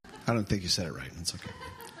I don't think you said it right. It's okay.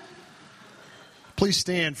 Please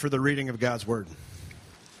stand for the reading of God's Word.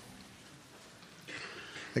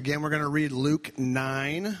 Again, we're going to read Luke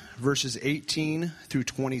 9, verses 18 through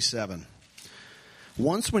 27.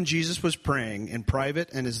 Once when Jesus was praying in private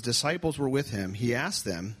and his disciples were with him, he asked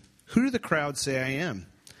them, "Who do the crowd say I am?"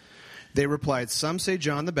 They replied, "Some say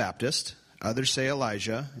John the Baptist, others say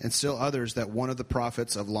Elijah, and still others that one of the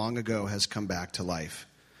prophets of long ago has come back to life.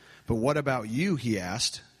 But what about you?" he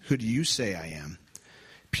asked. "Who do you say I am?"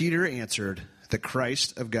 Peter answered, "The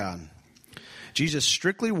Christ of God." Jesus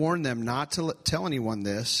strictly warned them not to tell anyone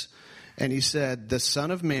this, and he said, "The Son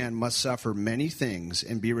of Man must suffer many things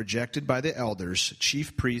and be rejected by the elders,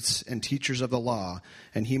 chief priests, and teachers of the law,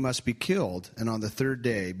 and he must be killed, and on the third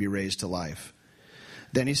day be raised to life."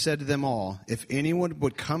 Then he said to them all, "If anyone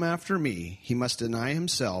would come after me, he must deny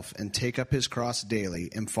himself and take up his cross daily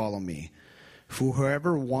and follow me. For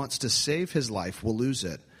whoever wants to save his life will lose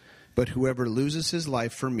it, but whoever loses his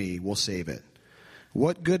life for me will save it.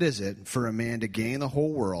 What good is it for a man to gain the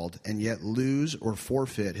whole world and yet lose or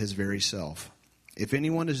forfeit his very self? If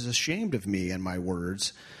anyone is ashamed of me and my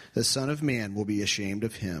words, the Son of Man will be ashamed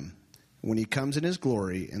of him when he comes in his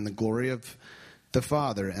glory and the glory of the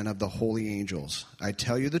Father and of the holy angels. I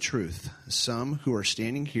tell you the truth, some who are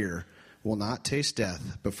standing here will not taste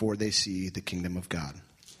death before they see the kingdom of God."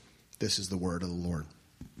 This is the word of the Lord.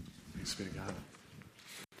 Thanks be to God.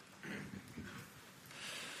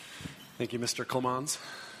 Thank you, Mr. Clemons.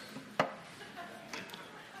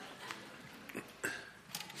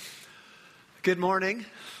 Good morning.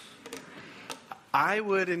 I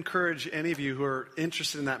would encourage any of you who are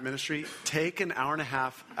interested in that ministry, take an hour and a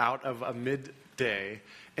half out of a midday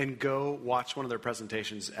and go watch one of their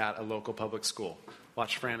presentations at a local public school.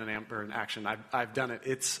 Watch Fran and Amber in action. I've done it.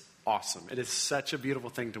 It's awesome. It is such a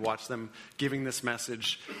beautiful thing to watch them giving this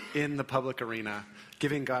message in the public arena,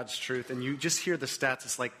 giving God's truth. And you just hear the stats.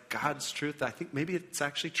 It's like God's truth. I think maybe it's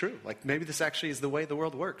actually true. Like maybe this actually is the way the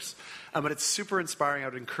world works. But it's super inspiring. I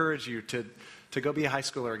would encourage you to go be a high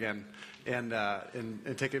schooler again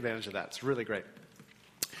and take advantage of that. It's really great.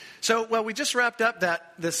 So, well, we just wrapped up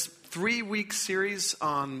this 3-week series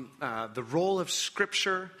on the role of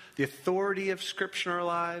Scripture, the authority of Scripture in our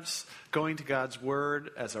lives, going to God's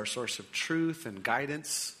Word as our source of truth and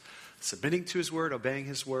guidance, submitting to His Word, obeying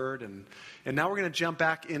His Word. And now we're going to jump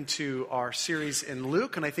back into our series in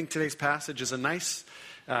Luke. And I think today's passage is a nice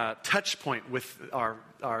touch point with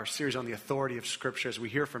our series on the authority of Scripture as we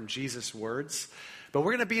hear from Jesus' words. But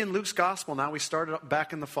we're going to be in Luke's Gospel now. We started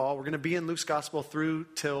back in the fall. We're going to be in Luke's Gospel through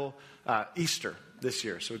till Easter this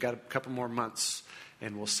year. So we've got a couple more months,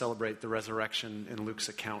 and we'll celebrate the resurrection in Luke's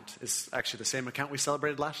account. It's actually the same account we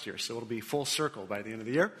celebrated last year, so it'll be full circle by the end of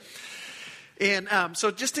the year. And so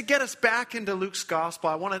just to get us back into Luke's Gospel,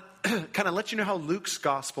 I want to kind of let you know how Luke's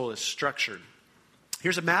Gospel is structured.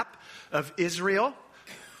 Here's a map of Israel.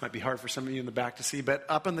 Might be hard for some of you in the back to see, but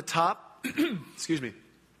up on the top, excuse me,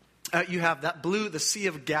 you have that blue, the Sea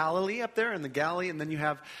of Galilee up there in the Galilee, and then you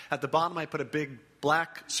have at the bottom, I put a big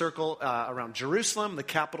black circle around Jerusalem, the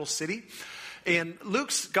capital city. And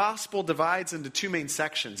Luke's gospel divides into 2 main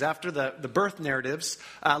sections. After the birth narratives,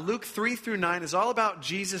 Luke 3 through 9 is all about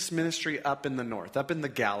Jesus' ministry up in the north, up in the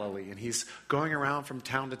Galilee. And he's going around from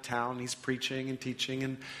town to town. He's preaching and teaching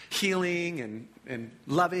and healing and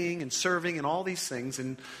loving and serving and all these things.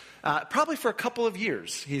 And probably for a couple of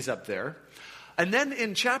years he's up there. And then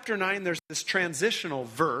in chapter 9, there's this transitional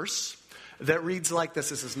verse that reads like this.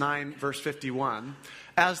 This is 9, verse 51.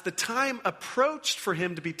 As the time approached for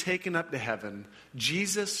him to be taken up to heaven,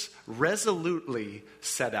 Jesus resolutely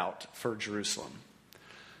set out for Jerusalem.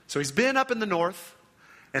 So he's been up in the north,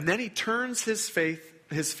 and then he turns his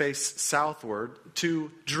face southward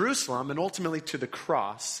to Jerusalem and ultimately to the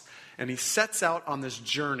cross, and he sets out on this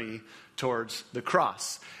journey towards the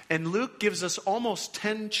cross. And Luke gives us almost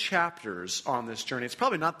 10 chapters on this journey. It's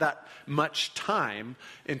probably not that much time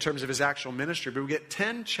in terms of his actual ministry, but we get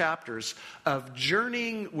 10 chapters of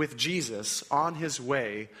journeying with Jesus on his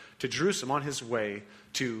way to Jerusalem, on his way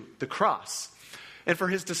to the cross. And for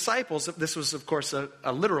his disciples, this was, of course,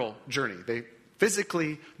 a literal journey. They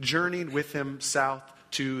physically journeyed with him south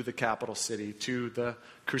to the capital city, to the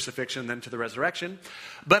crucifixion, then to the resurrection.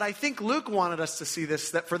 But I think Luke wanted us to see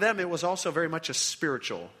this, that for them it was also very much a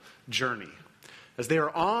spiritual journey. As they are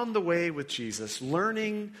on the way with Jesus,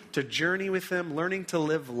 learning to journey with him, learning to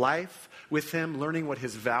live life with him, learning what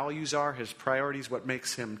his values are, his priorities, what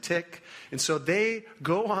makes him tick. And so they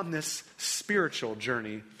go on this spiritual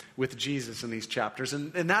journey with Jesus in these chapters.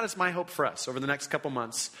 And that is my hope for us over the next couple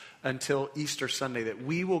months until Easter Sunday, that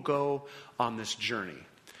we will go on this journey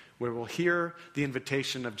where we'll hear the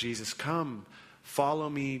invitation of Jesus, come, follow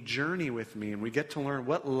me, journey with me, and we get to learn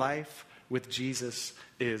what life with Jesus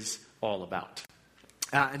is all about.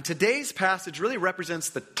 And today's passage really represents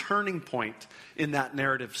the turning point in that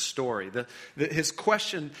narrative story. His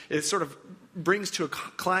question is sort of brings to a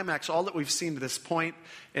climax all that we've seen to this point,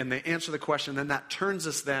 and they answer the question, and then that turns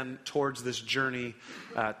us then towards this journey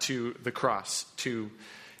to the cross, to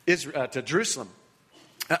Jerusalem.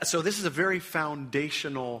 So this is a very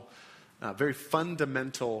foundational, very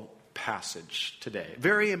fundamental passage today.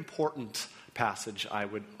 Very important passage, I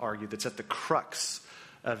would argue, that's at the crux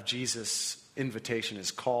of Jesus' invitation,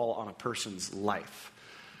 his call on a person's life.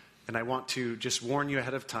 And I want to just warn you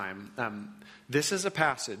ahead of time, this is a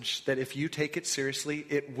passage that if you take it seriously,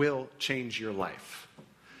 it will change your life.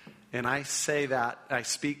 And I say that, I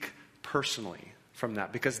speak personally from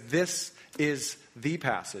that, because this is the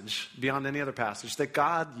passage, beyond any other passage, that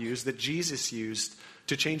God used, that Jesus used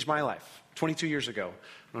to change my life 22 years ago.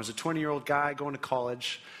 When I was a 20-year-old guy going to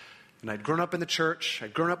college, and I'd grown up in the church,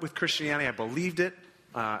 I'd grown up with Christianity, I believed it,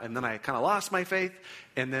 and then I kind of lost my faith,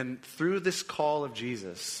 and then through this call of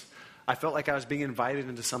Jesus, I felt like I was being invited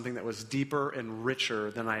into something that was deeper and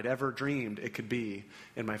richer than I'd ever dreamed it could be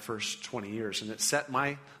in my first 20 years. And it set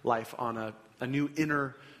my life on a new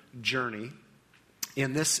inner journey.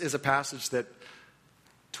 And this is a passage that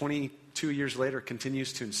 22 years later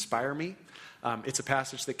continues to inspire me. It's a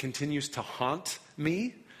passage that continues to haunt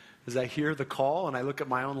me as I hear the call and I look at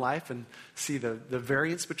my own life and see the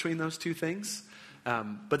variance between those two things.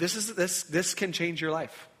 But this can change your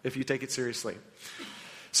life if you take it seriously.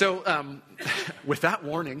 So, with that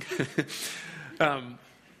warning,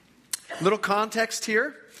 little context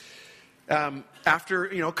here. After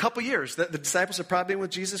a couple years, the disciples have probably been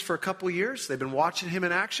with Jesus for a couple years. They've been watching him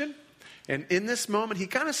in action, and in this moment, he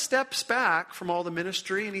kind of steps back from all the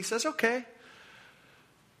ministry, and he says, "Okay,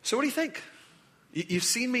 so what do you think? You've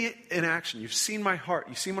seen me in action. You've seen my heart.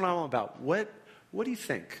 You've seen what I'm all about. What do you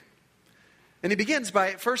think?" And he begins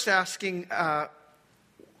by first asking.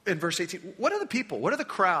 In verse 18, what are the people? What are the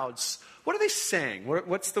crowds? What are they saying?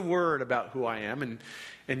 What's the word about who I am?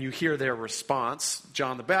 And you hear their response.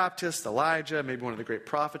 John the Baptist, Elijah, maybe one of the great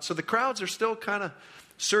prophets. So the crowds are still kind of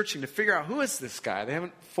searching to figure out, who is this guy? They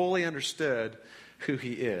haven't fully understood who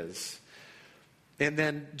he is. And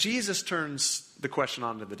then Jesus turns the question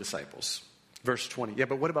on to the disciples. Verse 20. Yeah,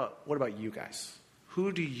 but what about you guys?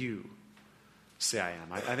 Who do you say I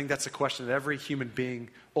am? I think that's a question that every human being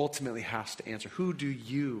ultimately has to answer. Who do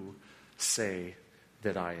you say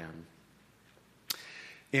that I am?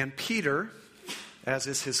 And Peter, as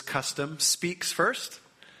is his custom, speaks first.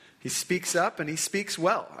 He speaks up and he speaks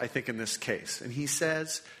well, I think, in this case. And he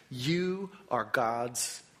says, "You are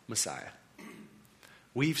God's Messiah.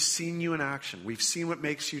 We've seen you in action. We've seen what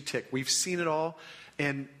makes you tick. We've seen it all.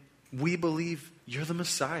 And we believe you're the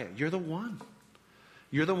Messiah. You're the one.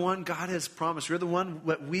 You're the one God has promised. You're the one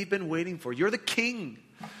that we've been waiting for. You're the King.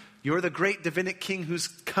 You're the great Davidic King who's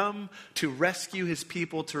come to rescue his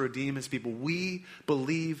people, to redeem his people. We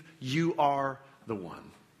believe you are the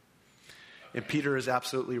one." And Peter is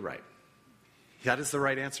absolutely right. That is the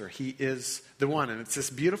right answer. He is the one. And it's this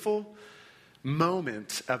beautiful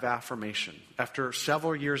moment of affirmation. After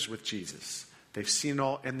several years with Jesus, they've seen it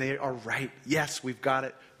all and they are right. Yes, we've got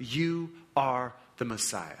it. You are the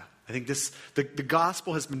Messiah. I think the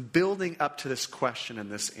gospel has been building up to this question and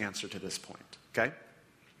this answer to this point. Okay?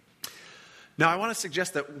 Now, I want to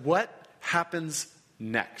suggest that what happens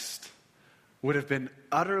next would have been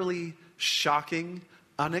utterly shocking,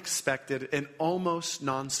 unexpected, and almost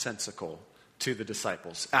nonsensical to the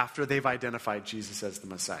disciples after they've identified Jesus as the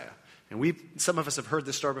Messiah. And some of us have heard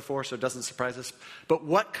this story before, so it doesn't surprise us. But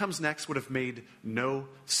what comes next would have made no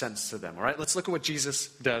sense to them. All right, let's look at what Jesus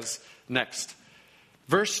does next.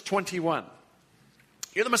 Verse 21.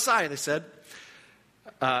 "You're the Messiah," they said.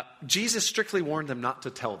 Jesus strictly warned them not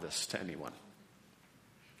to tell this to anyone.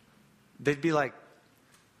 They'd be like,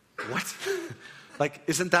 "What? Like,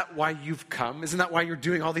 isn't that why you've come? Isn't that why you're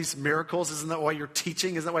doing all these miracles? Isn't that why you're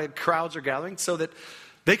teaching? Isn't that why crowds are gathering? So that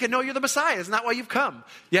they can know you're the Messiah. Isn't that why you've come?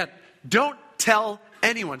 Yet, don't tell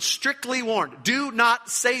anyone. Strictly warned. Do not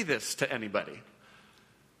say this to anybody."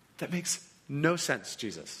 That makes no sense,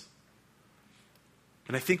 Jesus.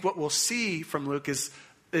 And I think what we'll see from Luke is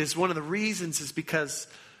one of the reasons is because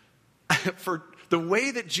for the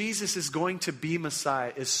way that Jesus is going to be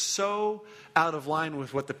Messiah is so out of line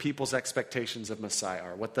with what the people's expectations of Messiah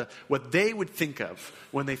are, what they would think of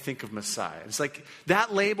when they think of Messiah. It's like,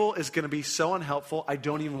 that label is going to be so unhelpful, I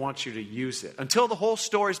don't even want you to use it. Until the whole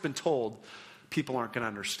story's been told, people aren't going to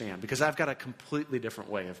understand, because I've got a completely different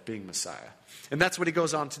way of being Messiah. And that's what he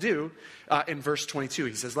goes on to do in verse 22.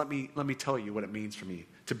 He says, let me tell you what it means for me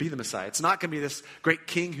to be the Messiah. It's not going to be this great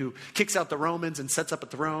king who kicks out the Romans and sets up a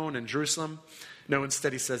throne in Jerusalem. No,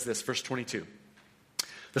 instead he says this, verse 22.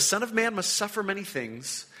 The Son of Man must suffer many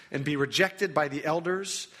things and be rejected by the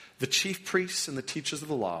elders, the chief priests, and the teachers of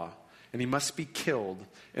the law, and he must be killed,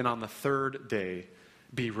 and on the third day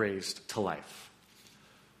be raised to life.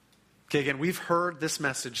 Okay, again, we've heard this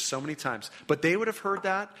message so many times, but they would have heard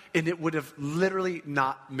that, and it would have literally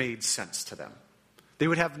not made sense to them. They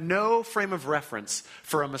would have no frame of reference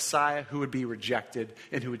for a Messiah who would be rejected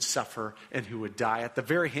and who would suffer and who would die at the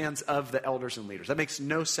very hands of the elders and leaders. That makes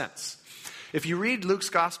no sense. If you read Luke's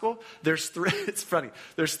gospel, it's funny.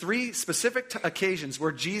 There's three specific occasions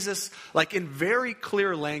where Jesus, like in very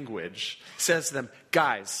clear language, says to them,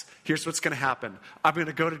 guys, here's what's going to happen. I'm going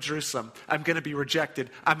to go to Jerusalem. I'm going to be rejected.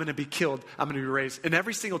 I'm going to be killed. I'm going to be raised. And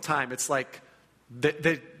every single time, it's like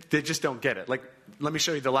they just don't get it. Like, let me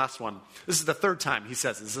show you the last one. This is the third time he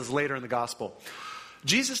says this. This is later in the gospel.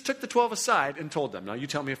 Jesus took the 12 aside and told them, now you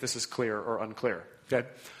tell me if this is clear or unclear. Okay?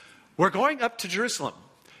 We're going up to Jerusalem.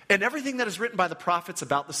 And everything that is written by the prophets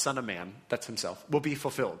about the Son of Man, that's himself, will be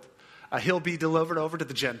fulfilled. He'll be delivered over to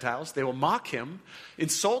the Gentiles. They will mock him,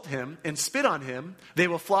 insult him, and spit on him. They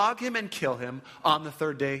will flog him and kill him. On the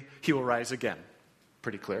third day, he will rise again.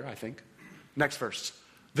 Pretty clear, I think. Next verse.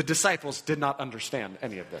 The disciples did not understand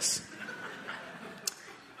any of this.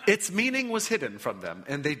 Its meaning was hidden from them,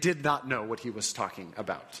 and they did not know what he was talking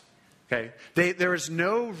about. Okay? There is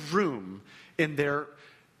no room in their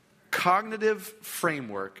cognitive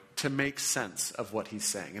framework to make sense of what he's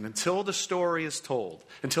saying. And until the story is told,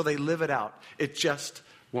 until they live it out, it just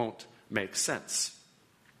won't make sense.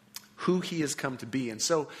 Who he has come to be. And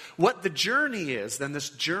so what the journey is, then this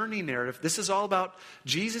journey narrative, this is all about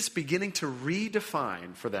Jesus beginning to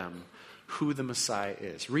redefine for them who the Messiah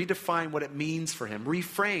is. Redefine what it means for him.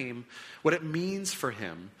 Reframe what it means for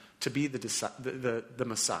him to be the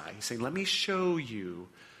Messiah. He's saying, let me show you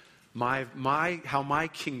how my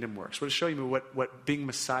kingdom works. What is showing me what being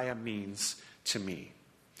Messiah means to me.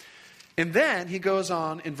 And then he goes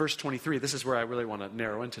on in verse 23, this is where I really want to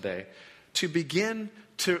narrow in today, to begin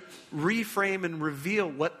to reframe and reveal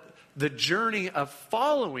what the journey of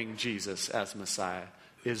following Jesus as Messiah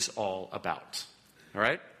is all about. All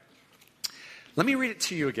right? Let me read it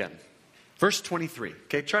to you again. Verse 23.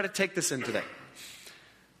 Okay, try to take this in today.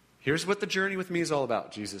 Here's what the journey with me is all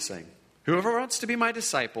about, Jesus saying. Whoever wants to be my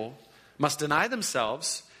disciple must deny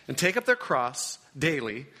themselves and take up their cross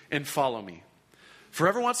daily and follow me. For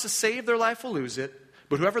whoever wants to save their life will lose it,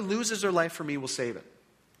 but whoever loses their life for me will save it.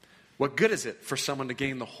 What good is it for someone to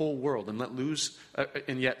gain the whole world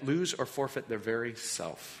and yet lose or forfeit their very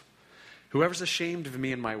self? Whoever's ashamed of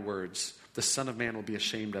me and my words, the Son of Man will be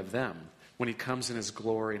ashamed of them when he comes in his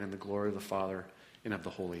glory and in the glory of the Father and of the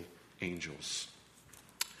holy angels.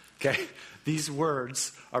 Okay, these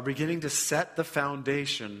words are beginning to set the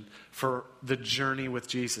foundation for the journey with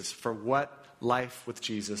Jesus, for what life with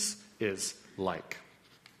Jesus is like.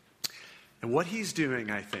 And what he's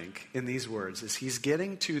doing, I think, in these words is he's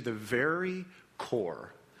getting to the very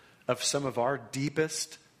core of some of our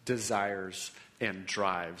deepest desires and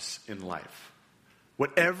drives in life.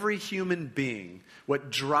 What every human being, what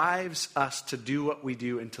drives us to do what we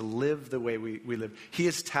do and to live the way we live, he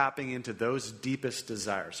is tapping into those deepest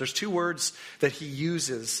desires. There's two words that he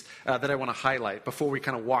uses that I want to highlight before we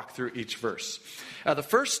kind of walk through each verse. The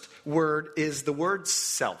first word is the word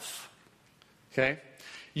self. Okay?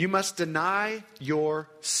 You must deny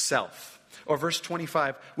yourself. Or verse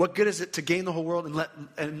 25, what good is it to gain the whole world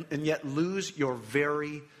and yet lose your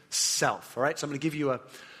very self? All right, so I'm going to give you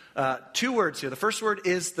two words here. The first word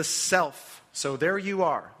is the self. So there you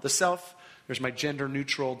are, the self. There's my gender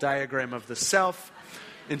neutral diagram of the self.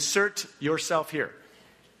 Insert yourself here.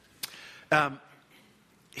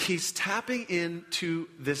 He's tapping into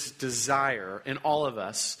this desire in all of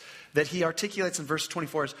us that he articulates in verse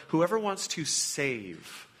 24 as whoever wants to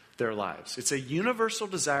save their lives. It's a universal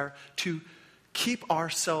desire to keep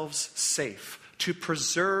ourselves safe, to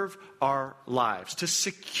preserve our lives, to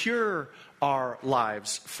secure our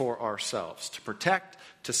lives for ourselves, to protect,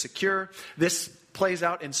 to secure. This plays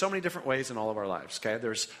out in so many different ways in all of our lives, okay?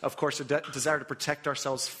 There's, of course, a desire to protect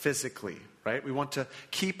ourselves physically, right? We want to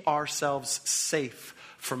keep ourselves safe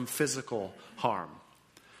from physical harm.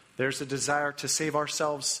 There's a desire to save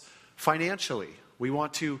ourselves financially. We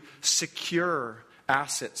want to secure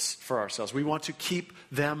assets for ourselves. We want to keep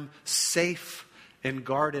them safe and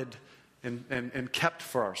guarded and kept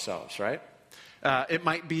for ourselves, right? It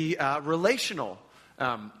might be relational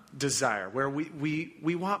desire, where we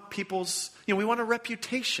want people's, we want a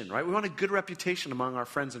reputation, right? We want a good reputation among our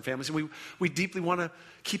friends and families, and we deeply want to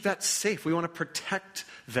keep that safe. We want to protect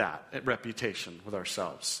that reputation with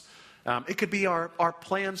ourselves. It could be our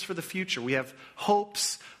plans for the future. We have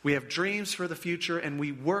hopes, we have dreams for the future, and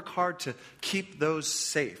we work hard to keep those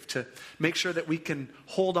safe, to make sure that we can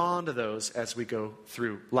hold on to those as we go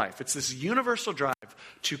through life. It's this universal drive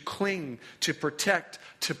to cling, to protect,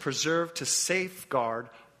 to preserve, to safeguard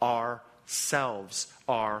ourselves,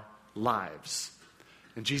 our lives.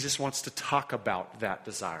 And Jesus wants to talk about that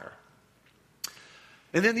desire.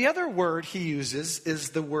 And then the other word he uses is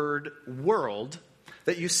the word world,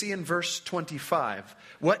 that you see in verse 25.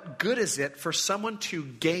 What good is it for someone to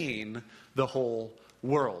gain the whole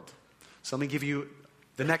world? So let me give you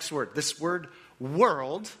the next word. This word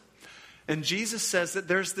world. And Jesus says that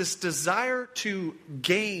there's this desire to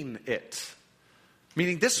gain it.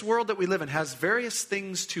 Meaning this world that we live in has various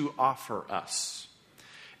things to offer us.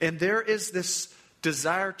 And there is this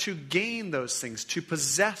desire to gain those things, to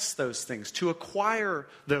possess those things, to acquire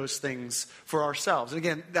those things for ourselves. And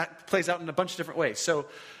again, that plays out in a bunch of different ways. So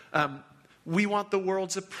we want the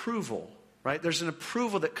world's approval, right? There's an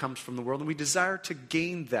approval that comes from the world, and we desire to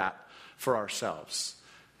gain that for ourselves.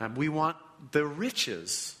 We want the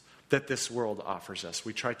riches that this world offers us.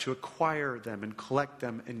 We try to acquire them and collect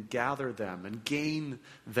them and gather them and gain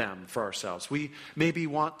them for ourselves. We maybe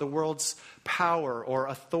want the world's power or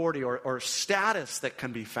authority or status that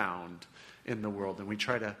can be found in the world, and we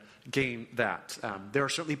try to gain that. There are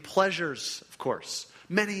certainly pleasures, of course,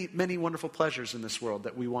 many, many wonderful pleasures in this world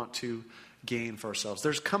that we want to gain for ourselves.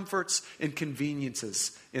 There's comforts and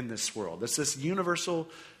conveniences in this world. It's this universal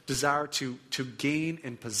desire to gain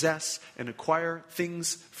and possess and acquire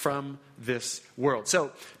things from this world.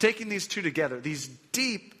 So, taking these two together, these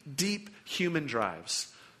deep, deep human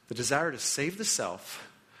drives, the desire to save the self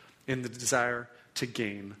and the desire to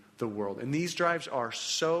gain the world. And these drives are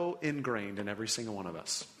so ingrained in every single one of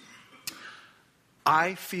us.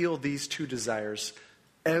 I feel these two desires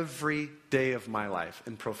every day of my life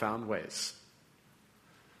in profound ways.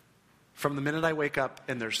 From the minute I wake up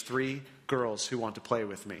and there's 3 girls who want to play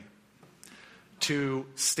with me, to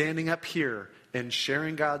standing up here and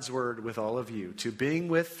sharing God's word with all of you, to being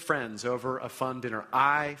with friends over a fun dinner,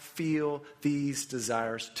 I feel these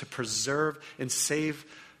desires to preserve and save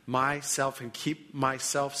myself and keep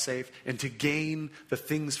myself safe and to gain the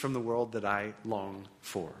things from the world that I long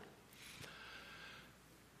for.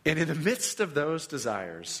 And in the midst of those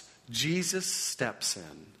desires, Jesus steps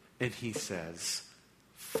in and he says,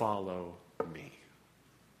 "Follow me.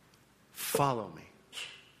 Follow me."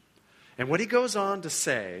 And what he goes on to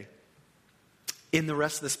say in the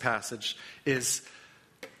rest of this passage is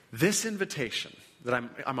this invitation that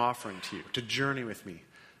I'm offering to you to journey with me.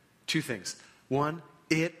 2 things. 1,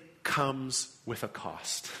 it comes with a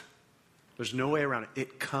cost. There's no way around it.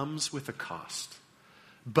 It comes with a cost.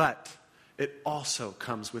 But it also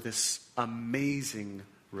comes with this amazing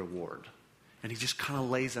reward. And he just kind of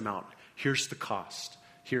lays them out. Here's the cost.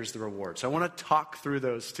 Here's the reward. So I want to talk through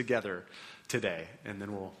those together today, and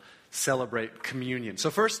then we'll celebrate communion. So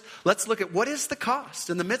first, let's look at what is the cost.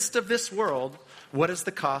 In the midst of this world, what is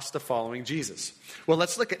the cost of following Jesus? Well,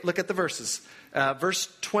 let's look at the verses. Verse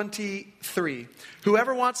 23,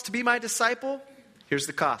 "Whoever wants to be my disciple," here's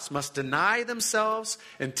the cost, "must deny themselves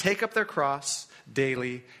and take up their cross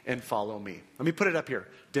daily and follow me." Let me put it up here.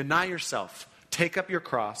 Deny yourself, take up your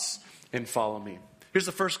cross, and follow me. Here's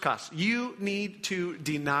the first cost. You need to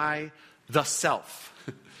deny the self.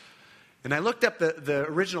 And I looked up the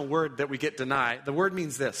original word that we get deny. The word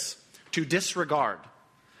means this: to disregard,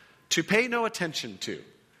 to pay no attention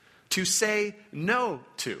to say no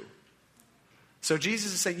to. So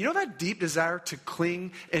Jesus is saying, you know that deep desire to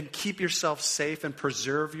cling and keep yourself safe and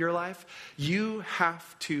preserve your life? You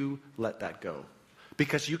have to let that go.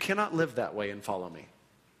 Because you cannot live that way and follow me.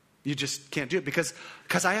 You just can't do it because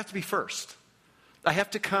I have to be first. I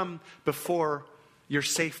have to come before your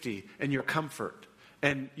safety and your comfort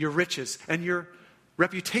and your riches and your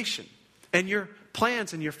reputation and your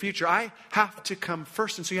plans and your future. I have to come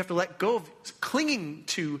first. And so you have to let go of clinging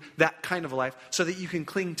to that kind of a life so that you can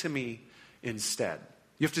cling to me instead.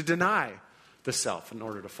 You have to deny the self in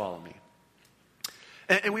order to follow me.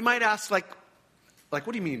 And we might ask, like, what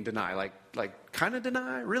do you mean deny? Like kind of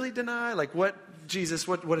deny? Really deny? Like what, Jesus,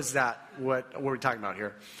 what is that? What are we talking about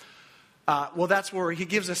here? Well, that's where he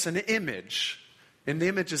gives us an image. And the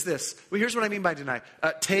image is this. Well, here's what I mean by deny.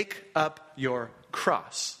 Take up your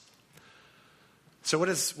cross. So what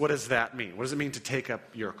does that mean? What does it mean to take up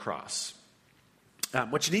your cross?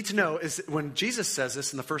 What you need to know is that when Jesus says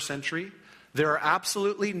this in the first century, There are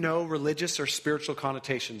absolutely no religious or spiritual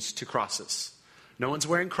connotations to crosses. No one's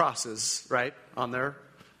wearing crosses, right, on their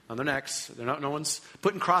necks. No one's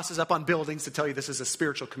putting crosses up on buildings to tell you this is a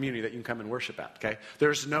spiritual community that you can come and worship at, okay?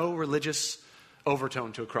 There's no religious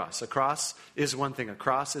overtone to a cross. A cross is one thing. A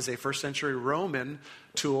cross is a first century Roman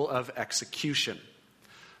tool of execution.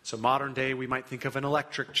 So modern day, we might think of an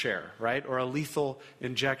electric chair, right? Or a lethal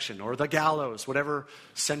injection, or the gallows, whatever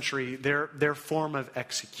century, their form of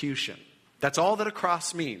execution. That's all that a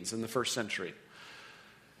cross means in the first century.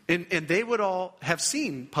 And they would all have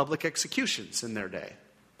seen public executions in their day.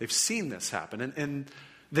 They've seen this happen. And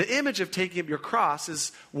the image of taking up your cross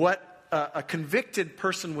is what a convicted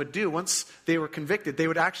person would do. Once they were convicted, they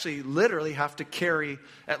would actually literally have to carry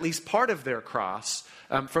at least part of their cross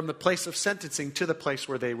from the place of sentencing to the place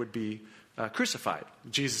where they would be crucified.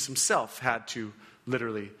 Jesus himself had to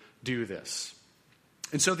literally do this.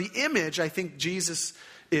 And so the image I think Jesus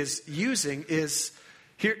is using is,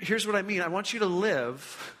 here's what I mean. I want you to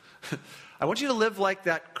live like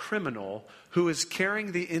that criminal who is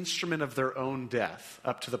carrying the instrument of their own death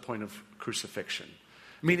up to the point of crucifixion.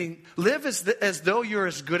 Meaning, live as though you're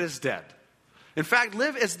as good as dead. In fact,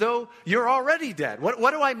 live as though you're already dead. What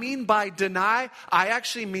do I mean by deny? I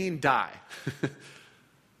actually mean die.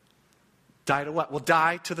 Die to what? Well,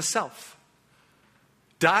 die to the self.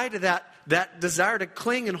 Die to that desire to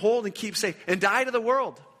cling and hold and keep safe. And die to the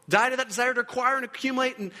world. Die to that desire to acquire and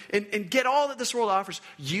accumulate and get all that this world offers.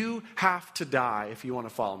 You have to die if you want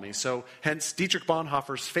to follow me. So hence Dietrich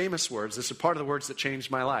Bonhoeffer's famous words. This is part of the words that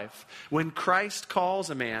changed my life. When Christ calls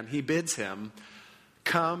a man, he bids him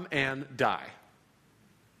come and die.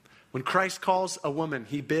 When Christ calls a woman,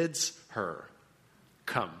 he bids her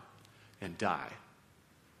come and die.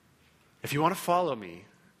 If you want to follow me,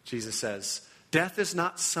 Jesus says, death is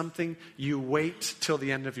not something you wait till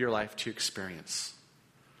the end of your life to experience.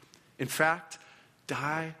 In fact,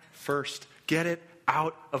 die first. Get it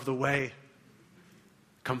out of the way.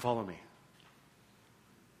 Come follow me.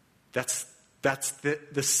 That's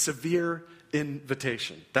the severe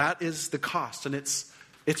invitation. That is the cost, and it's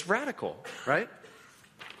radical, right?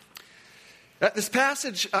 This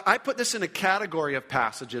passage, I put this in a category of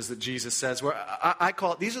passages that Jesus says, where I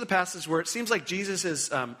call it, these are the passages where it seems like Jesus is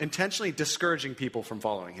intentionally discouraging people from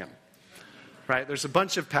following him. Right? There's a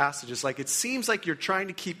bunch of passages like it seems like you're trying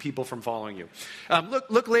to keep people from following you.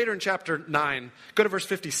 Look later in chapter 9. Go to verse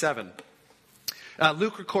 57.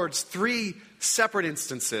 Luke records 3 separate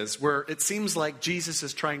instances where it seems like Jesus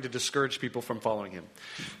is trying to discourage people from following him.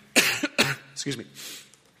 Excuse me.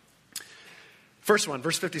 First one,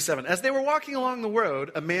 verse 57. As they were walking along the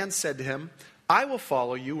road, a man said to him, I will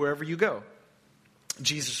follow you wherever you go.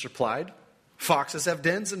 Jesus replied, foxes have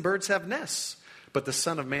dens and birds have nests, but the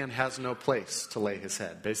Son of Man has no place to lay his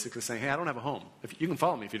head. Basically saying, hey, I don't have a home. You can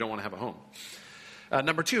follow me if you don't want to have a home.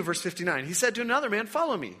 Number 2, verse 59. He said to another man,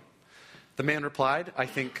 follow me. The man replied, I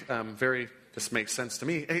think this makes sense to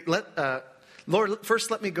me. Hey, Lord,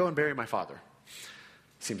 first let me go and bury my father.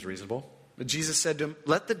 Seems reasonable. But Jesus said to him,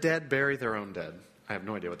 let the dead bury their own dead. I have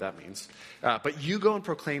no idea what that means. But you go and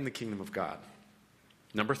proclaim the kingdom of God.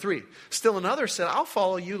 Number 3, still another said, I'll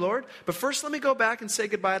follow you, Lord, but first let me go back and say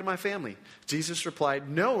goodbye to my family. Jesus replied,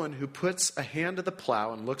 no one who puts a hand to the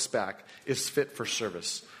plow and looks back is fit for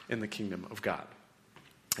service in the kingdom of God.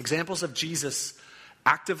 Examples of Jesus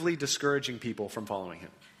actively discouraging people from following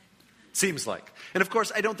him. Seems like. And of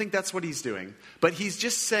course, I don't think that's what he's doing, but he's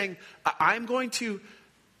just saying, I'm going to,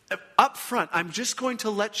 up front, I'm just going to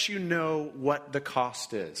let you know what the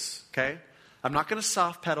cost is, okay? I'm not going to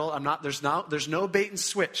soft pedal. There's no bait and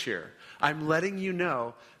switch here. I'm letting you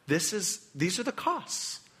know these are the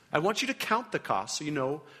costs. I want you to count the costs so you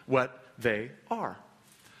know what they are.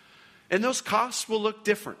 And those costs will look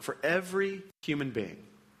different for every human being,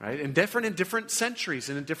 right? And different in different centuries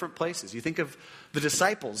and in different places. You think of the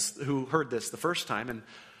disciples who heard this the first time, and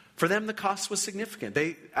for them the cost was significant.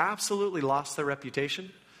 They absolutely lost their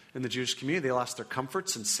reputation in the Jewish community. They lost their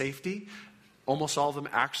comforts and safety. Almost all of them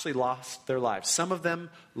actually lost their lives. Some of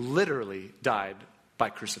them literally died by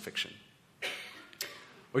crucifixion.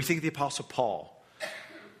 Or you think of the Apostle Paul.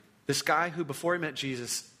 This guy who, before he met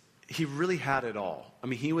Jesus, he really had it all. I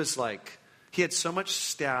mean, he had so much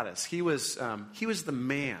status. He was the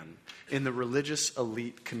man in the religious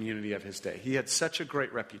elite community of his day. He had such a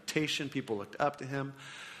great reputation. People looked up to him.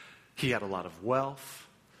 He had a lot of wealth.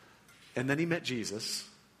 And then he met Jesus,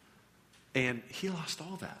 and he lost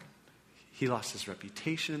all that. He lost his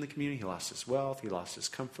reputation in the community. He lost his wealth. He lost his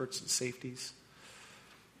comforts and safeties.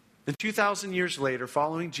 And 2,000 years later,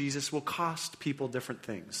 following Jesus will cost people different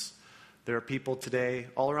things. There are people today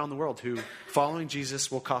all around the world who following Jesus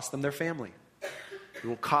will cost them their family. It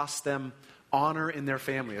will cost them honor in their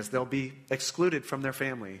family, as they'll be excluded from their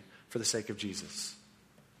family for the sake of Jesus.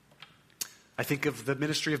 I think of the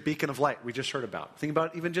ministry of Beacon of Light we just heard about. Think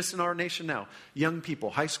about it even just in our nation now. Young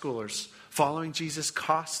people, high schoolers, following Jesus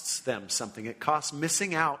costs them something. It costs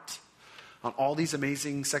missing out on all these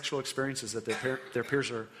amazing sexual experiences that their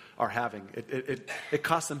peers are having. It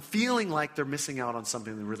costs them feeling like they're missing out on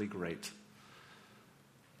something really great.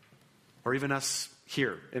 Or even us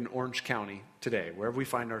here in Orange County today, wherever we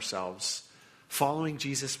find ourselves, following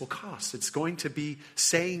Jesus will cost. It's going to be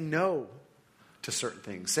saying no to certain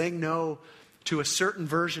things, saying no to a certain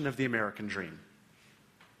version of the American dream.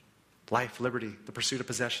 Life, liberty, the pursuit of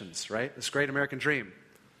possessions, right? This great American dream,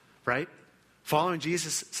 right? Following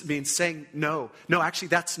Jesus means saying no. No, actually,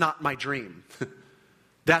 that's not my dream.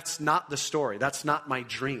 That's not the story. That's not my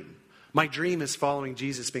dream. My dream is following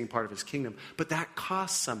Jesus, being part of his kingdom. But that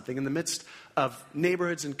costs something in the midst of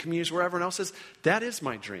neighborhoods and communities where everyone else is. That is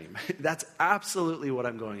my dream. That's absolutely what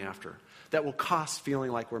I'm going after. That will cost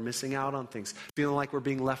feeling like we're missing out on things, feeling like we're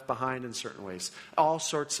being left behind in certain ways, all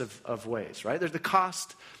sorts of ways, right? The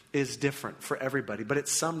cost is different for everybody, but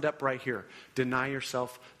it's summed up right here. Deny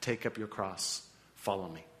yourself, take up your cross, follow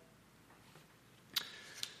me.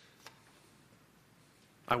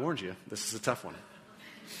 I warned you, this is a tough one.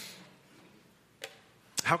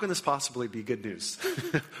 How can this possibly be good news?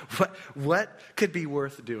 What could be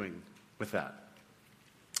worth doing with that?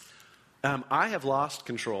 I have lost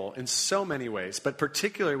control in so many ways, but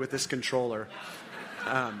particularly with this controller.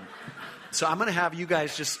 So I'm going to have you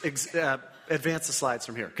guys just advance the slides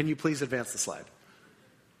from here. Can you please advance the slide?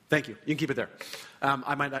 Thank you. You can keep it there.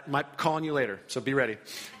 I might call on you later, so be ready.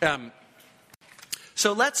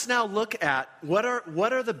 So let's now look at what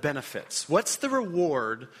are the benefits? What's the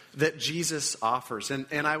reward that Jesus offers? And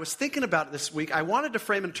I was thinking about it this week. I wanted to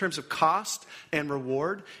frame it in terms of cost and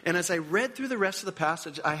reward. And as I read through the rest of the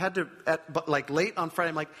passage, I had to, late on Friday,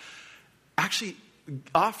 I'm like, actually,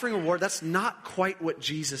 offering reward, that's not quite what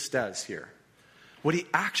Jesus does here. What he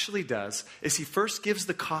actually does is he first gives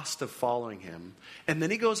the cost of following him, and then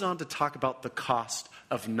he goes on to talk about the cost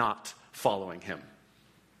of not following him.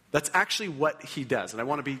 That's actually what he does, and I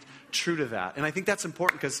want to be true to that. And I think that's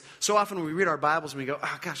important because so often when we read our Bibles and we go,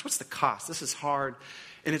 oh gosh, what's the cost? This is hard.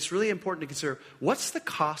 And it's really important to consider, what's the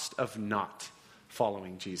cost of not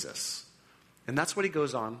following Jesus? And that's what he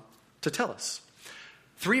goes on to tell us.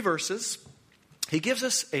 3 verses. He gives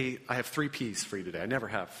us I have 3 P's for you today. I never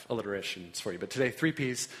have alliterations for you, but today 3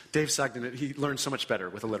 P's. Dave Sugden, he learned so much better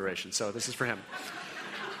with alliteration, so this is for him.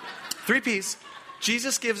 3 P's.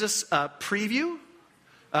 Jesus gives us a preview.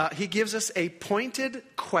 He gives us a pointed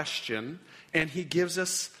question, and he gives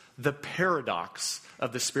us the paradox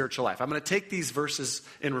of the spiritual life. I'm going to take these verses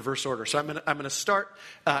in reverse order. So I'm going to start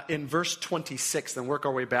in verse 26, then work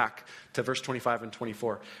our way back to verse 25 and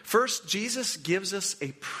 24. First, Jesus gives us a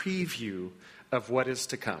preview of what is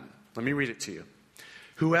to come. Let me read it to you.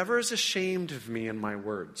 Whoever is ashamed of me and my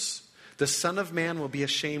words, the Son of Man will be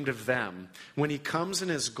ashamed of them when he comes in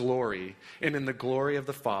his glory and in the glory of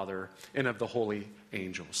the Father and of the holy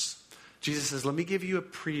angels. Jesus says, let me give you a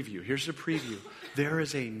preview. Here's a preview. There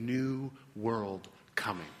is a new world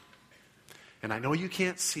coming. And I know you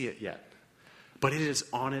can't see it yet, but it is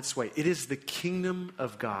on its way. It is the kingdom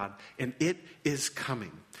of God, and it is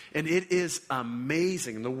coming. And it is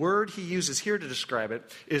amazing. And the word he uses here to describe it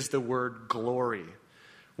is the word glory.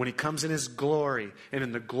 When he comes in his glory and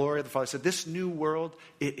in the glory of the Father, he said, this new world,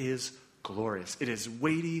 it is glorious. It is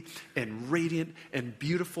weighty and radiant and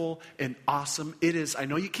beautiful and awesome. It is, I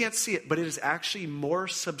know you can't see it, but it is actually more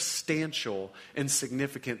substantial and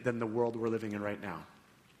significant than the world we're living in right now.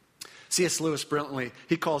 C.S. Lewis brilliantly,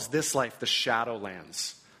 he calls this life the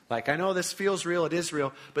Shadowlands. Like, I know this feels real, it is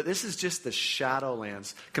real, but this is just the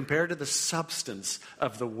Shadowlands compared to the substance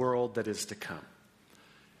of the world that is to come.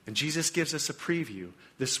 And Jesus gives us a preview.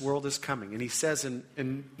 This world is coming. And he says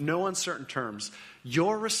in no uncertain terms,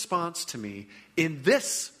 your response to me in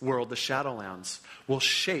this world, the Shadowlands, will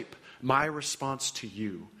shape my response to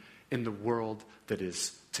you in the world that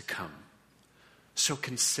is to come. So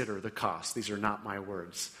consider the cost. These are not my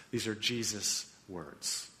words. These are Jesus'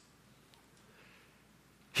 words.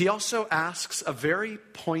 He also asks a very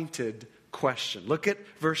pointed question. Look at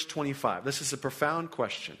verse 25. This is a profound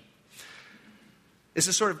question. This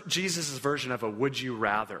is sort of Jesus' version of a would you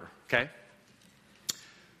rather, okay?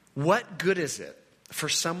 What good is it for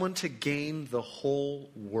someone to gain the whole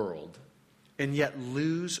world and yet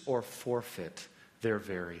lose or forfeit their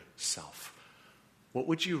very self? What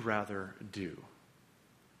would you rather do?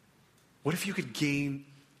 What if you could gain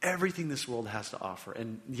everything this world has to offer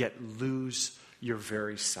and yet lose your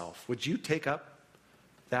very self? Would you take up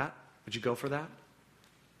that? Would you go for that?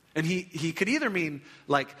 And he could either mean,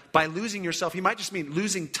 like, by losing yourself, he might just mean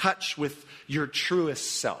losing touch with your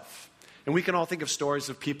truest self. And we can all think of stories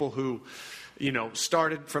of people who,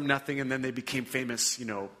 started from nothing and then they became famous,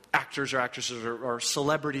 actors or actresses or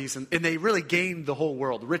celebrities. And they really gained the whole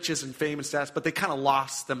world, riches and fame and status, but they kind of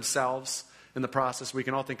lost themselves in the process. We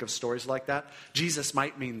can all think of stories like that. Jesus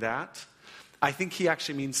might mean that. I think he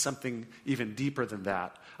actually means something even deeper than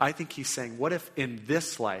that. I think he's saying, what if in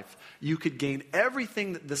this life you could gain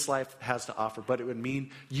everything that this life has to offer, but it would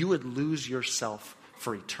mean you would lose yourself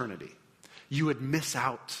for eternity. You would miss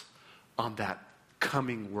out on that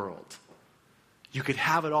coming world. You could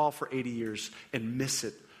have it all for 80 years and miss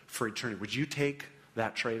it for eternity. Would you take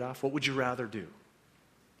that trade-off? What would you rather do?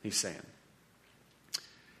 He's saying.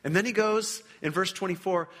 And then he goes, in verse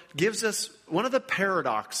 24, gives us one of the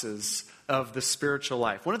paradoxes of the spiritual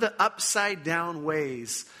life. One of the upside down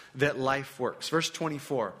ways that life works. Verse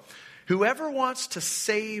 24, whoever wants to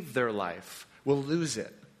save their life will lose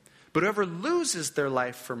it. But whoever loses their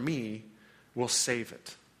life for me will save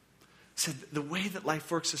it. So the way that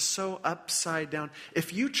life works is so upside down.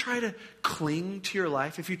 If you try to cling to your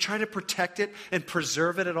life, if you try to protect it and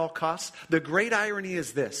preserve it at all costs, the great irony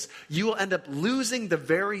is this. You will end up losing the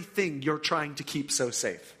very thing you're trying to keep so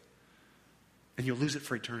safe. And you'll lose it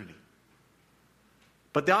for eternity.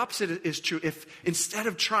 But the opposite is true. If instead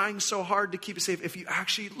of trying so hard to keep it safe, if you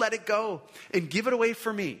actually let it go and give it away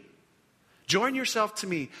for me, join yourself to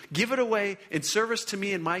me, give it away in service to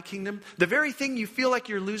me in my kingdom, the very thing you feel like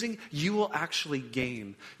you're losing, you will actually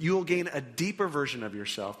gain. You will gain a deeper version of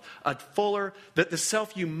yourself, a fuller, the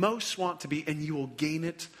self you most want to be, and you will gain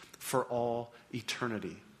it for all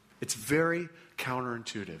eternity. It's very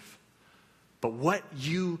counterintuitive. But what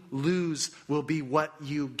you lose will be what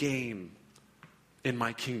you gain in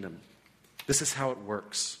my kingdom. This is how it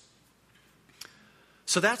works.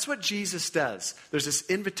 So that's what Jesus does. There's this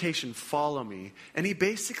invitation, follow me. And he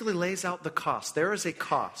basically lays out the cost. There is a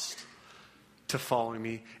cost to following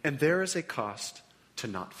me, and there is a cost to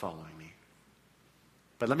not following me.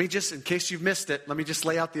 But let me just, in case you've missed it, let me just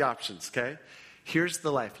lay out the options, okay? Here's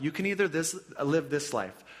the life. You can either live this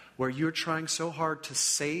life where you're trying so hard to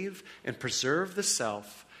save and preserve the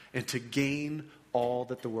self and to gain all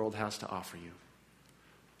that the world has to offer you.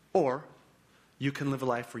 Or you can live a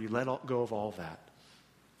life where you let go of all that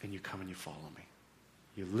and you come and you follow me.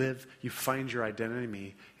 You live, you find your identity in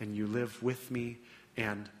me, and you live with me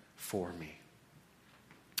and for me.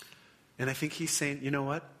 And I think he's saying, you know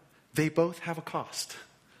what? They both have a cost.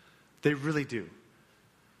 They really do.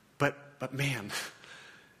 But man,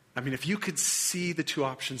 I mean, if you could see the two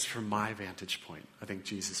options from my vantage point, I think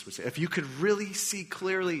Jesus would say, if you could really see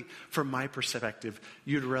clearly from my perspective,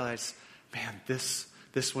 you'd realize, man, this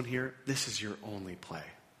one here, this is your only play.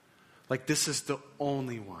 Like, this is the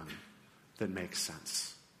only one that makes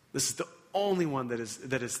sense. This is the only one that is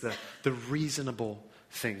the reasonable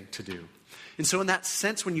thing to do. And so in that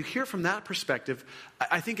sense, when you hear from that perspective,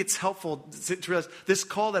 I think it's helpful to realize this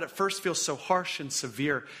call that at first feels so harsh and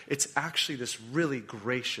severe, it's actually this really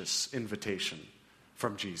gracious invitation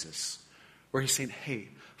from Jesus, where he's saying, hey,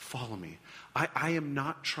 follow me. I am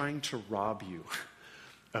not trying to rob you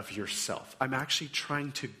of yourself. I'm actually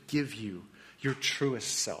trying to give you your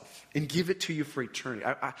truest self and give it to you for eternity.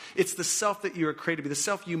 It's the self that you are created to be, the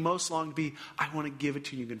self you most long to be. I want to give it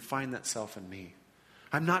to you. You can find that self in me.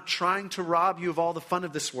 I'm not trying to rob you of all the fun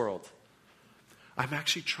of this world. I'm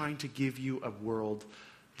actually trying to give you a world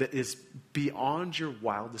that is beyond your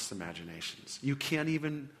wildest imaginations. You can't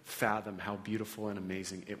even fathom how beautiful and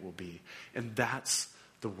amazing it will be. And that's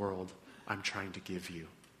the world I'm trying to give you.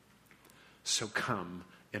 So come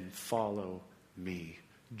and follow me.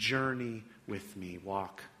 Journey with me,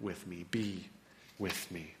 walk with me, be with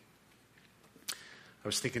me. I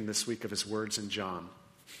was thinking this week of his words in John.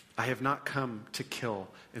 I have not come to kill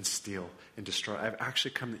and steal and destroy. I have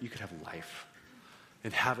actually come that you could have life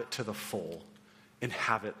and have it to the full and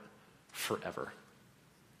have it forever.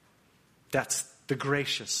 That's the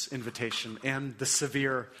gracious invitation and the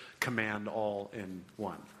severe command all in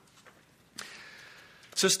one.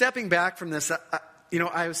 So stepping back from this,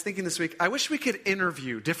 I was thinking this week, I wish we could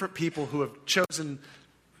interview different people who have chosen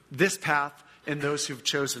this path and those who've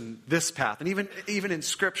chosen this path. And even in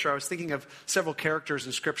Scripture, I was thinking of several characters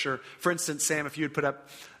in Scripture. For instance, Sam, if you would put up,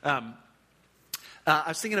 I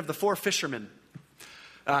was thinking of the 4 fishermen.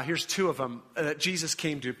 Here's 2 of them that Jesus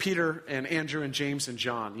came to, Peter and Andrew and James and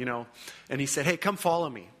John, and he said, hey, come follow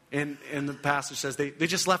me. And the passage says they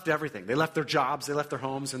just left everything. They left their jobs, they left their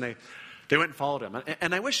homes, and they went and followed him.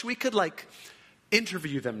 And I wish we could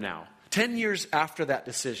interview them now, 10 years after that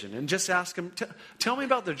decision, and just ask them, tell me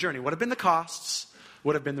about their journey. What have been the costs?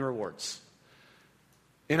 What have been the rewards?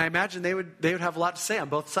 And I imagine they would have a lot to say on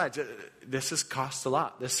both sides. This has cost a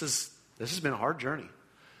lot. This has been a hard journey.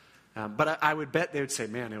 But I would bet they would say,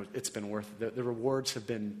 man, it's been worth it. The rewards have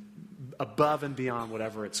been above and beyond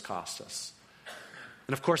whatever it's cost us.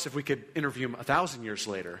 And of course, if we could interview them 1,000 years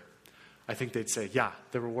later, I think they'd say, yeah,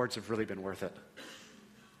 the rewards have really been worth it.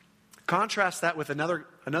 Contrast that with another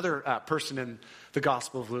person in the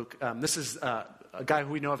Gospel of Luke. This is a guy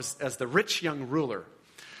who we know of as the rich young ruler.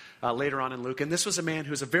 Later on in Luke. And this was a man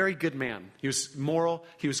who was a very good man. He was moral,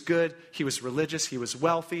 he was good, he was religious, he was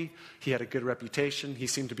wealthy, he had a good reputation, he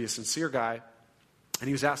seemed to be a sincere guy. And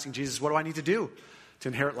he was asking Jesus, what do I need to do to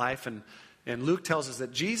inherit life? And Luke tells us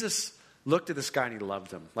that Jesus looked at this guy and he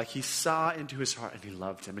loved him. Like he saw into his heart and he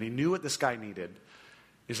loved him. And he knew what this guy needed.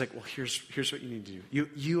 He's like, well, here's what you need to do.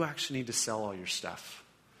 You actually need to sell all your stuff.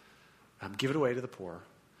 Give it away to the poor.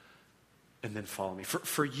 And then follow me.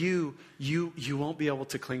 For you won't be able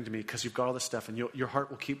to cling to me because you've got all this stuff and your heart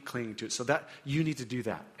will keep clinging to it. So that you need to do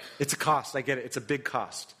that. It's a cost. I get it. It's a big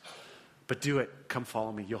cost. But do it. Come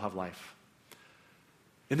follow me. You'll have life.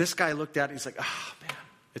 And this guy looked at it. He's like, oh, man.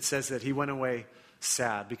 It says that he went away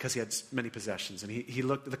sad because he had many possessions. And he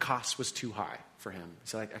looked, the cost was too high for him.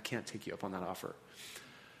 He's like, I can't take you up on that offer.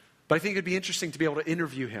 But I think it'd be interesting to be able to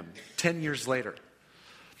interview him 10 years later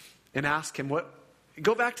and ask him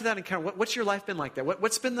go back to that encounter. What's your life been like that?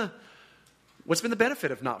 What's been the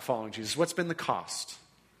benefit of not following Jesus? What's been the cost?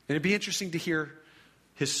 And it'd be interesting to hear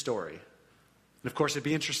his story. And of course, it'd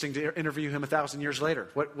be interesting to interview him 1,000 years later.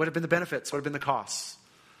 What have been the benefits? What have been the costs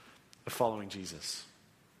of following Jesus?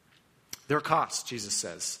 There are costs, Jesus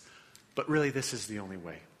says. But really, this is the only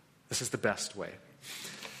way. This is the best way.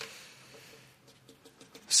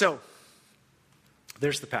 So,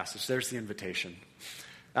 there's the passage. There's the invitation.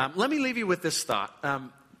 Let me leave you with this thought.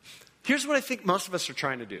 Here's what I think most of us are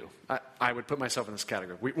trying to do. I would put myself in this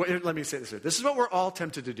category. Let me say this here. This is what we're all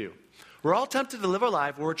tempted to do. We're all tempted to live our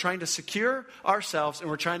life where we're trying to secure ourselves and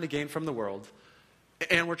we're trying to gain from the world.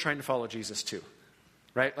 And we're trying to follow Jesus too.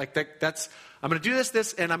 Right? Like that's, I'm going to do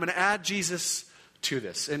this, and I'm going to add Jesus to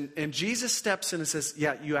this. And Jesus steps in and says,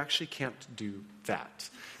 yeah, you actually can't do that.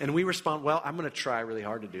 And we respond, well, I'm going to try really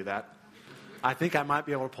hard to do that. I think I might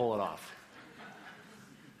be able to pull it off.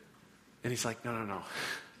 And he's like, no,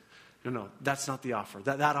 that's not the offer.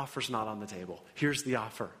 That offer's not on the table. Here's the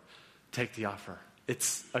offer. Take the offer.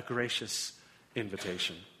 It's a gracious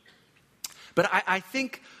invitation. But I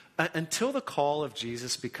think until the call of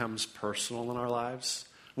Jesus becomes personal in our lives,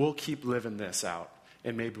 we'll keep living this out.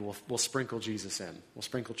 And maybe we'll sprinkle Jesus in. We'll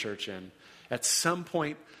sprinkle church in. At some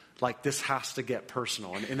point, like this has to get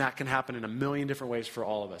personal. And that can happen in a million different ways for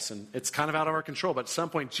all of us. And it's kind of out of our control. But at some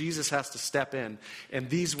point, Jesus has to step in. And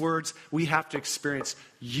these words, we have to experience.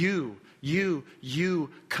 You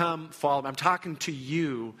come follow me. I'm talking to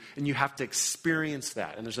you. And you have to experience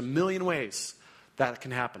that. And there's a million ways that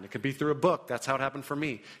can happen. It could be through a book. That's how it happened for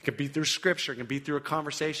me. It could be through scripture. It can be through a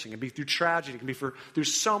conversation. It can be through tragedy. It can be through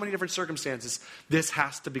so many different circumstances. This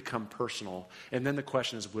has to become personal. And then the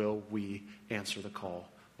question is, will we answer the call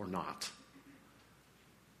or not?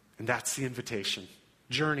 And that's the invitation.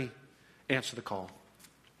 Journey, answer the call.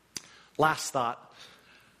 Last thought,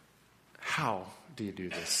 how do you do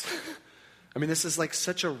this? I mean, this is like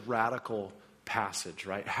such a radical passage,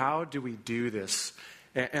 right? How do we do this?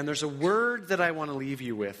 And there's a word that I want to leave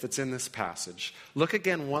you with that's in this passage. Look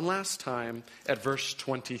again one last time at verse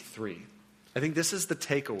 23. I think this is the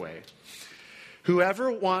takeaway.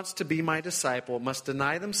 Whoever wants to be my disciple must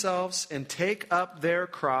deny themselves and take up their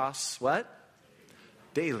cross, what?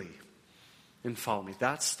 Daily. And follow me.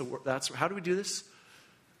 That's how do we do this?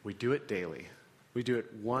 We do it daily. We do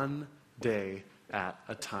it one day at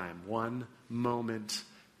a time. One moment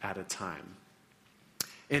at a time.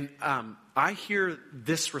 And I hear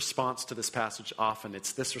this response to this passage often.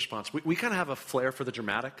 It's this response. We kind of have a flair for the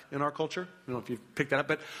dramatic in our culture. I don't know if you've picked that up.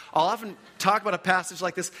 But I'll often talk about a passage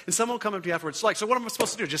like this, and someone will come up to me afterwards. Like, so what am I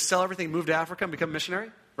supposed to do? Just sell everything, move to Africa, and become a missionary?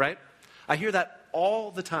 Right? I hear that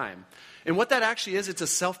all the time. And what that actually is, it's a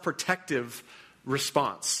self-protective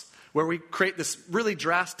response, where we create this really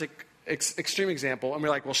drastic, extreme example, and we're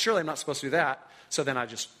like, well, surely I'm not supposed to do that, so then I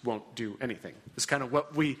just won't do anything. It's kind of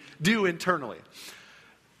what we do internally.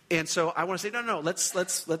 And so I want to say, no,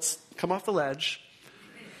 let's come off the ledge.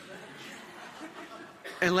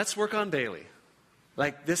 And let's work on daily.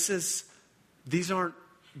 Like this doesn't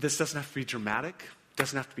have to be dramatic. It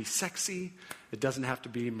doesn't have to be sexy. It doesn't have to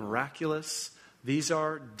be miraculous. These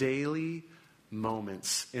are daily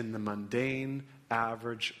moments in the mundane,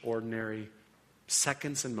 average, ordinary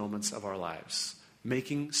seconds and moments of our lives.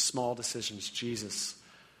 Making small decisions. Jesus,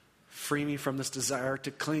 free me from this desire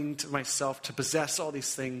to cling to myself, to possess all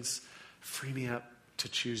these things. Free me up to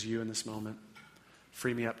choose you in this moment.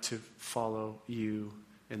 Free me up to follow you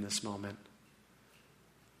in this moment.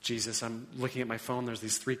 Jesus, I'm looking at my phone. There's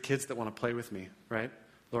these 3 kids that want to play with me, right?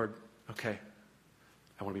 Lord, okay,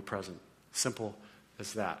 I want to be present. Simple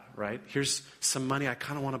as that, right? Here's some money. I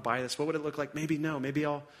kind of want to buy this. What would it look like? Maybe no. Maybe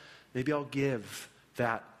I'll give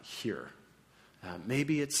that here.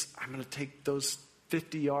 Maybe I'm going to take those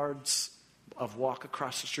 50 yards of walk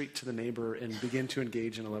across the street to the neighbor and begin to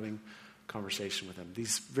engage in a loving conversation with them.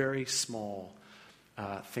 These very small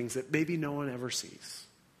things that maybe no one ever sees,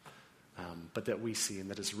 but that we see and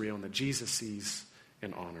that is real and that Jesus sees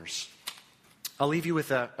and honors. I'll leave you with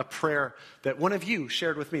a prayer that one of you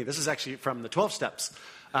shared with me. This is actually from the 12 Steps.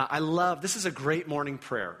 This is a great morning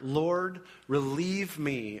prayer. Lord, relieve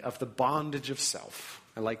me of the bondage of self.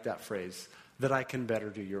 I like that phrase, that I can better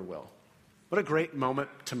do your will. What a great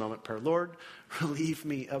moment-to-moment prayer. Lord, relieve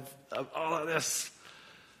me of all of this,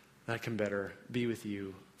 that I can better be with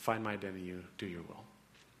you, find my identity in you, do your will.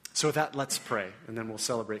 So with that, let's pray, and then we'll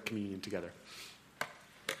celebrate communion together.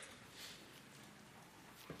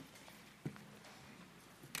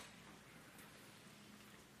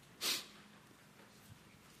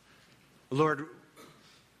 Lord,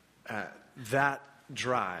 that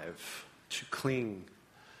drive to cling,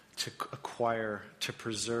 to acquire, to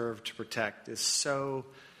preserve, to protect it's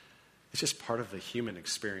just part of the human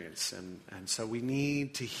experience. And so we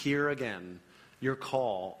need to hear again your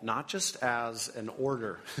call, not just as an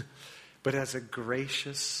order, but as a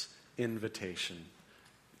gracious invitation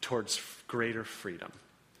towards greater freedom,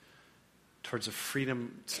 towards a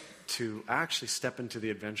freedom to actually step into the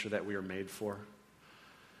adventure that we are made for,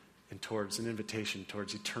 and towards an invitation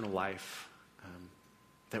towards eternal life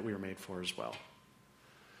that we are made for as well.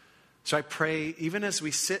 So I pray, even as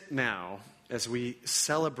we sit now, as we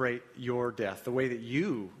celebrate your death, the way that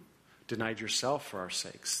you denied yourself for our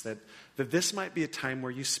sakes, that this might be a time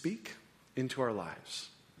where you speak into our lives,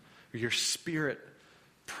 where your Spirit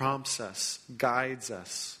prompts us, guides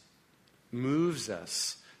us, moves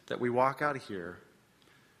us, that we walk out of here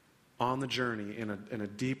on the journey in a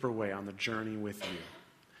deeper way, on the journey with you,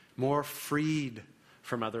 more freed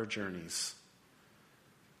from other journeys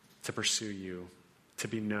to pursue you, to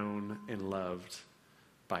be known and loved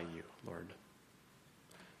by you, Lord.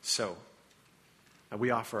 So,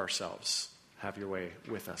 we offer ourselves. Have your way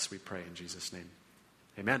with us, we pray in Jesus' name.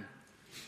 Amen.